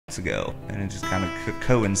ago, and it just kind of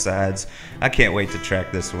coincides. I can't wait to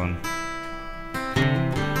track this one.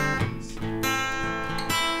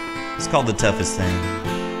 It's called The Toughest Thing.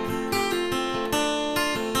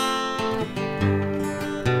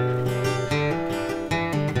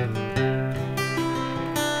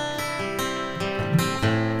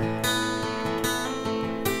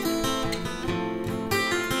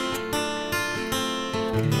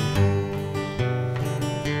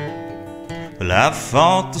 Well, I've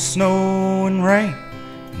fought the snow and rain,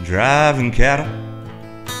 driving cattle,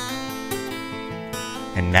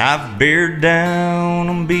 and I've bared down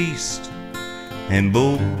on beasts and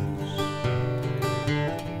bulls,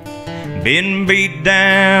 been beat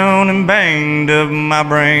down and banged up, my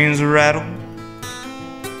brains rattle,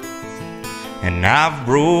 and I've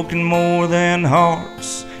broken more than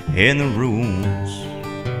hearts and the rules.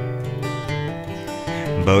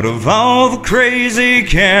 But of all the crazy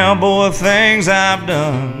cowboy things I've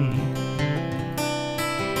done,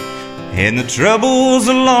 and the troubles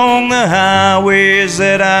along the highways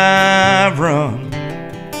that I've run,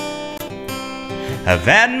 I've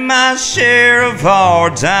had my share of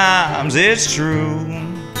hard times, it's true.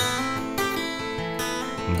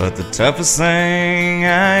 But the toughest thing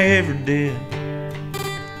I ever did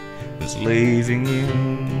was leaving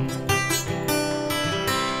you.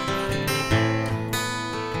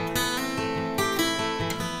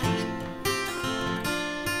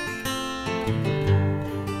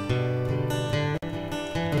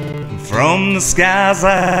 From the sky's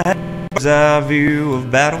eye view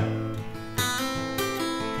of battle,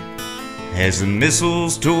 as the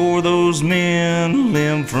missiles tore those men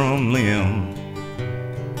limb from limb,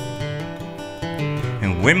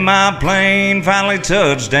 and when my plane finally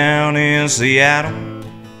touched down in Seattle,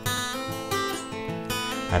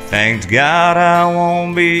 I thanked God I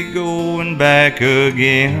won't be going back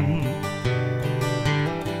again.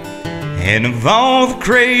 And of all the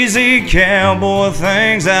crazy cowboy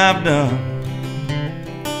things I've done,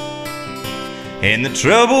 and the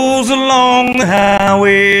troubles along the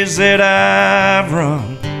highways that I've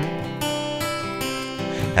run,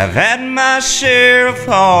 I've had my share of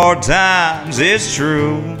hard times, it's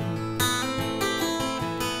true.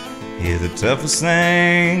 Yeah, the toughest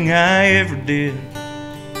thing I ever did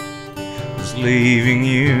was leaving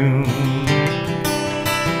you.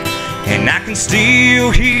 And I can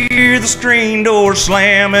still hear the screen door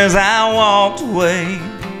slam as I walked away,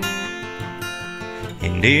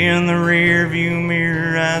 and in the rear view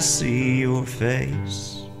mirror I see your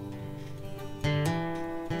face.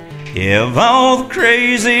 Yeah, of all the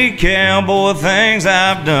crazy cowboy things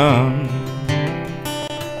I've done,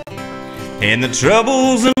 and the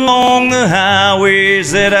troubles along the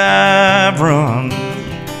highways that I've run,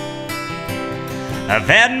 I've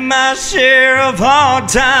had my share of hard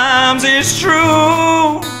times, it's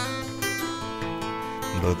true.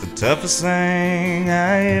 But the toughest thing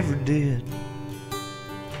I ever did,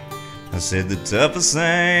 I said the toughest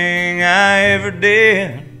thing I ever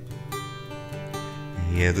did,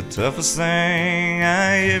 yeah, the toughest thing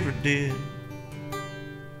I ever did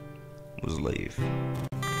was leave.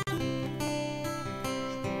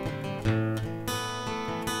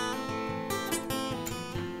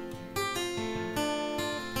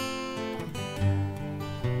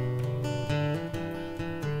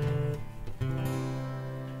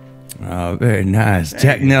 Oh, very nice.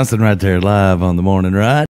 Jack Nelson right there live on The Morning Ride.